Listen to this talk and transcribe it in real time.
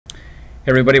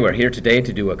Hey everybody, we're here today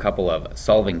to do a couple of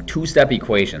solving two-step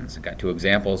equations. I've got two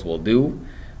examples we'll do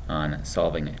on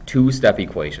solving two-step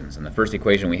equations. And the first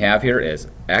equation we have here is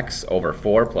x over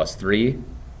 4 plus 3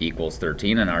 equals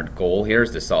 13. And our goal here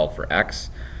is to solve for x,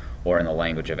 or in the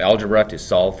language of algebra, to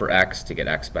solve for x, to get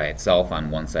x by itself on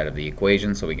one side of the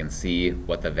equation so we can see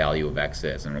what the value of x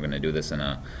is. And we're going to do this in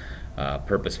a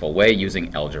purposeful way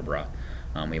using algebra.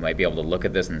 We might be able to look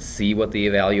at this and see what the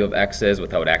value of x is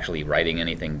without actually writing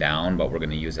anything down, but we're going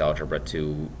to use algebra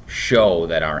to show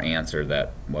that our answer,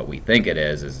 that what we think it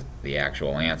is the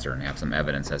actual answer, and have some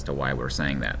evidence as to why we're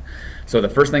saying that. So the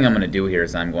first thing I'm going to do here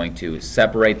is I'm going to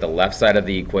separate the left side of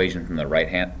the equation from the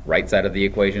right side of the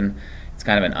equation. It's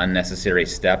kind of an unnecessary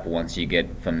step once you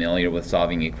get familiar with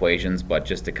solving equations, but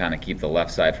just to kind of keep the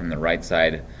left side from the right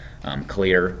side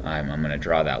clear, I'm going to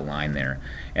draw that line there.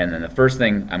 And then the first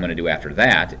thing I'm going to do after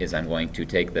that is I'm going to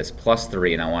take this plus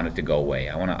 3 and I want it to go away.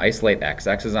 I want to isolate x.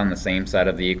 X is on the same side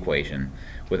of the equation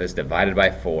with this divided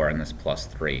by 4 and this plus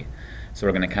 3. So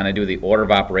we're going to kind of do the order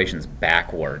of operations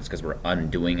backwards because we're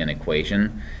undoing an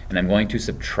equation. And I'm going to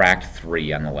subtract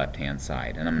 3 on the left-hand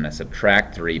side. And I'm going to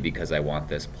subtract 3 because I want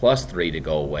this plus 3 to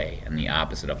go away. And the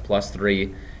opposite of plus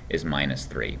 3 is minus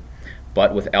 3.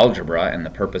 But with algebra, and the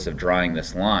purpose of drawing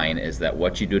this line is that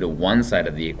what you do to one side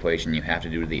of the equation, you have to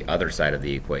do to the other side of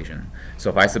the equation. So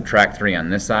if I subtract 3 on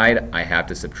this side, I have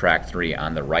to subtract 3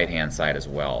 on the right-hand side as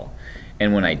well.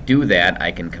 And when I do that,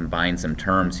 I can combine some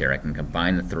terms here. I can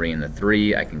combine the 3 and the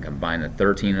 3. I can combine the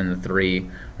 13 and the 3,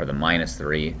 or the minus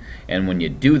 3. And when you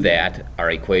do that,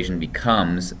 our equation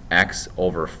becomes x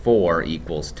over 4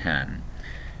 equals 10.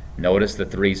 Notice the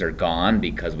 3's are gone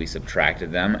because we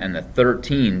subtracted them, and the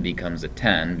 13 becomes a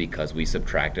 10 because we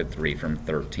subtracted 3 from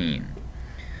 13.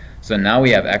 So now we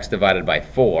have x divided by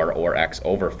 4, or x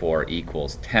over 4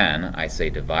 equals 10. I say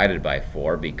divided by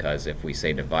 4 because if we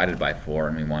say divided by 4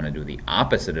 and we want to do the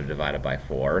opposite of divided by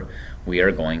 4, we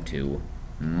are going to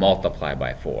multiply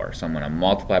by 4. So I'm going to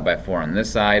multiply by 4 on this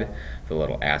side. The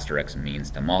little asterisk means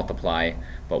to multiply.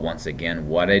 But once again,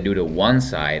 what I do to one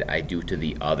side, I do to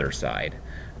the other side.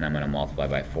 And I'm going to multiply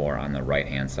by 4 on the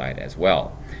right-hand side as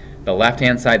well. The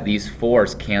left-hand side, these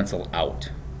 4's cancel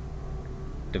out.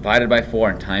 Divided by 4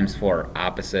 and times 4 are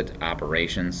opposite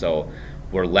operations, so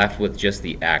we're left with just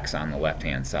the x on the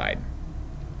left-hand side.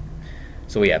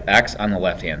 So we have x on the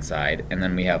left-hand side, and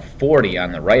then we have 40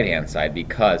 on the right-hand side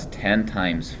because 10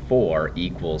 times 4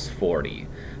 equals 40.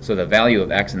 So the value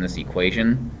of x in this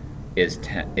equation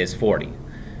is 40,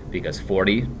 because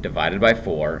 40 divided by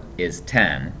 4 is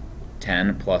 10.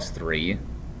 10 plus 3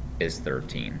 is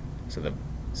 13. So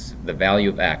the value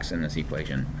of x in this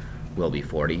equation will be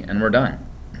 40, and we're done.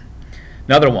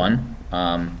 Another one,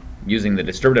 using the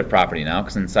distributive property now,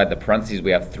 because inside the parentheses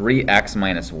we have 3x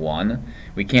minus 1.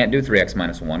 We can't do 3x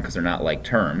minus 1 because they're not like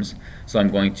terms. So I'm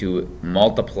going to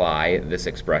multiply this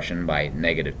expression by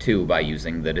negative 2 by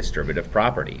using the distributive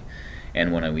property.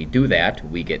 And when we do that,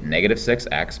 we get negative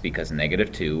 6x because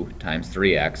negative 2 times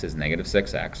 3x is negative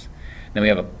 6x. Then we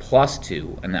have a plus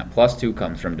 2, and that plus 2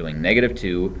 comes from doing negative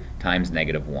 2 times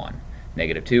negative 1.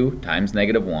 Negative 2 times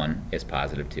negative 1 is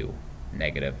positive 2.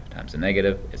 Negative times a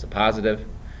negative is a positive.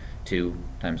 2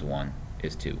 times 1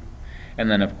 is 2.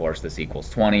 And then, of course, this equals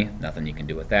 20. Nothing you can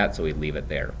do with that, so we leave it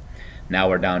there. Now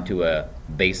we're down to a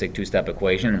basic two-step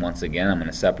equation. Once again, I'm going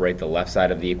to separate the left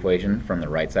side of the equation from the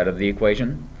right side of the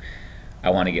equation. I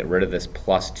want to get rid of this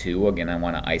plus 2. Again, I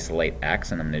want to isolate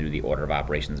x, and I'm going to do the order of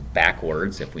operations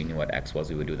backwards. If we knew what x was,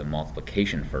 we would do the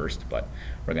multiplication first, but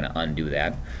we're going to undo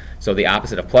that. So the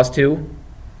opposite of plus 2,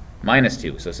 minus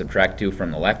 2. So subtract 2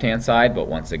 from the left-hand side, but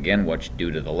once again, what you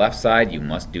do to the left side, you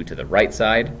must do to the right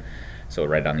side. So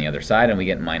right on the other side, and we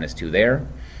get minus 2 there.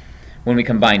 When we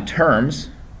combine terms,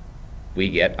 we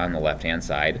get on the left-hand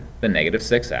side the negative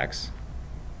 6x.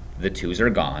 The 2's are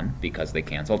gone because they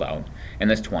canceled out, and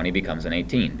this 20 becomes an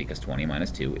 18 because 20 minus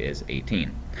 2 is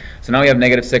 18. So now we have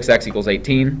negative 6x equals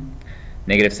 18.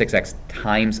 Negative 6x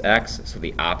times x, so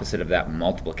the opposite of that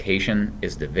multiplication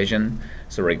is division.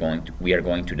 So we are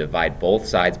going to divide both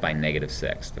sides by negative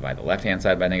 6. Divide the left-hand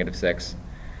side by negative 6.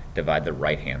 Divide the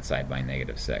right-hand side by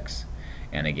negative 6.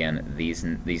 And again, these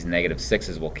negative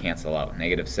 6's will cancel out.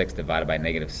 Negative 6 divided by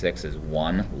negative 6 is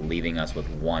 1, leaving us with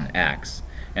 1x.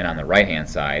 And on the right-hand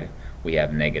side, we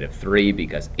have negative 3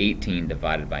 because 18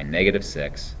 divided by negative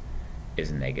 6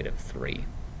 is negative 3.